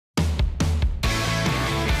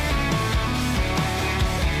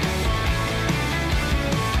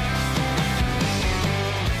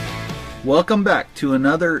Welcome back to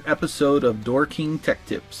another episode of DoorKing Tech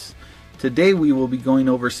Tips. Today we will be going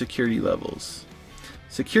over security levels.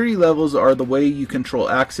 Security levels are the way you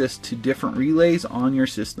control access to different relays on your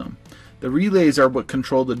system. The relays are what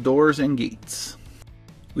control the doors and gates.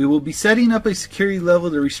 We will be setting up a security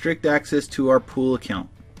level to restrict access to our pool account.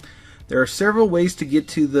 There are several ways to get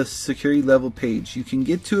to the security level page. You can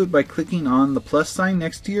get to it by clicking on the plus sign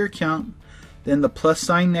next to your account, then the plus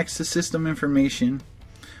sign next to system information,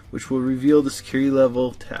 which will reveal the security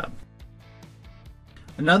level tab.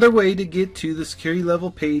 Another way to get to the security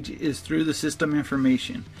level page is through the system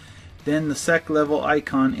information, then the sec level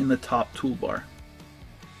icon in the top toolbar.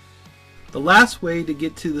 The last way to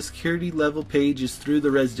get to the security level page is through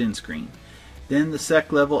the resident screen, then the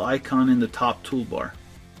sec level icon in the top toolbar.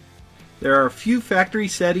 There are a few factory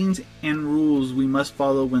settings and rules we must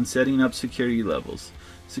follow when setting up security levels.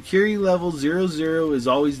 Security level 00 is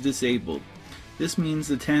always disabled. This means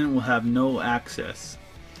the tenant will have no access.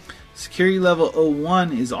 Security level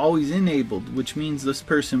 01 is always enabled, which means this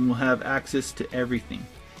person will have access to everything.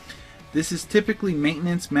 This is typically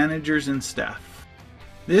maintenance managers and staff.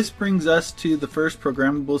 This brings us to the first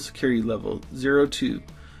programmable security level, 02.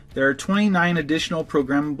 There are 29 additional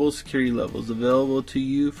programmable security levels available to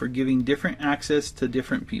you for giving different access to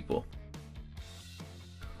different people.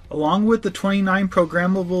 Along with the 29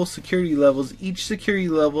 programmable security levels, each security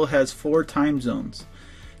level has 4 time zones.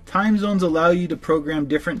 Time zones allow you to program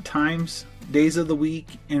different times, days of the week,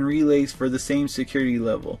 and relays for the same security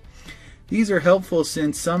level. These are helpful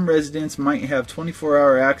since some residents might have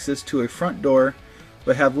 24-hour access to a front door,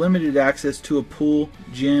 but have limited access to a pool,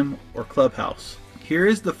 gym, or clubhouse. Here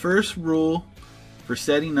is the first rule for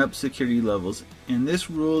setting up security levels, and this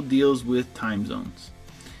rule deals with time zones.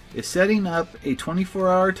 If setting up a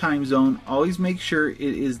 24-hour time zone, always make sure it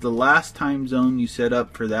is the last time zone you set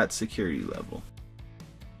up for that security level.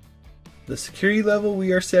 The security level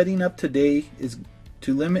we are setting up today is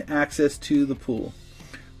to limit access to the pool.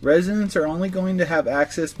 Residents are only going to have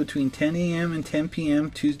access between 10 a.m. and 10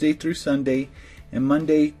 p.m. Tuesday through Sunday, and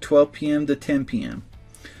Monday 12 p.m. to 10 p.m.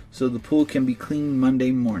 so the pool can be cleaned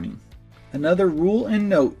Monday morning. Another rule and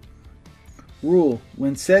note. Rule: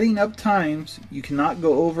 when setting up times, you cannot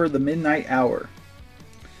go over the midnight hour.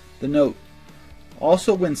 The note: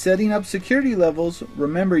 also, when setting up security levels,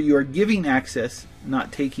 remember you are giving access,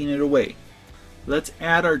 not taking it away. Let's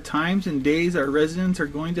add our times and days our residents are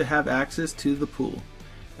going to have access to the pool.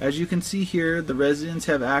 As you can see here, the residents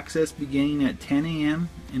have access beginning at 10 a.m.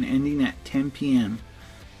 and ending at 10 p.m.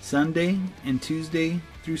 Sunday and Tuesday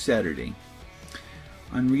through Saturday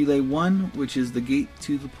on Relay 1, which is the gate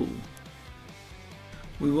to the pool.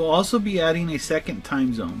 We will also be adding a second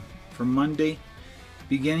time zone for Monday,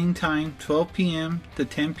 beginning time 12 p.m. to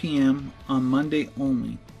 10 p.m. on Monday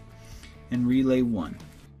only, and Relay 1.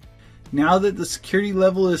 Now that the security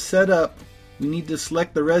level is set up, we need to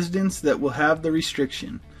select the residents that will have the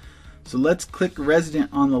restriction. So let's click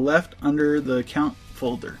Resident on the left under the Account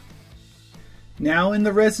folder. Now in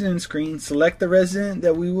the resident screen, select the resident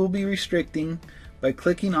that we will be restricting by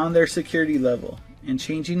clicking on their security level and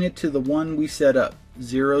changing it to the one we set up,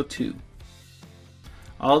 02.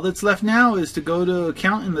 All that's left now is to go to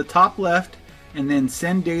Account in the top left and then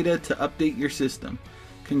Send Data to update your system.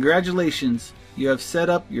 Congratulations, you have set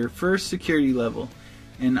up your first security level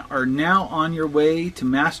and are now on your way to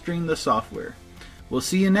mastering the software. We'll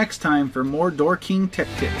see you next time for more DoorKing Tech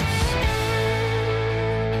Tips.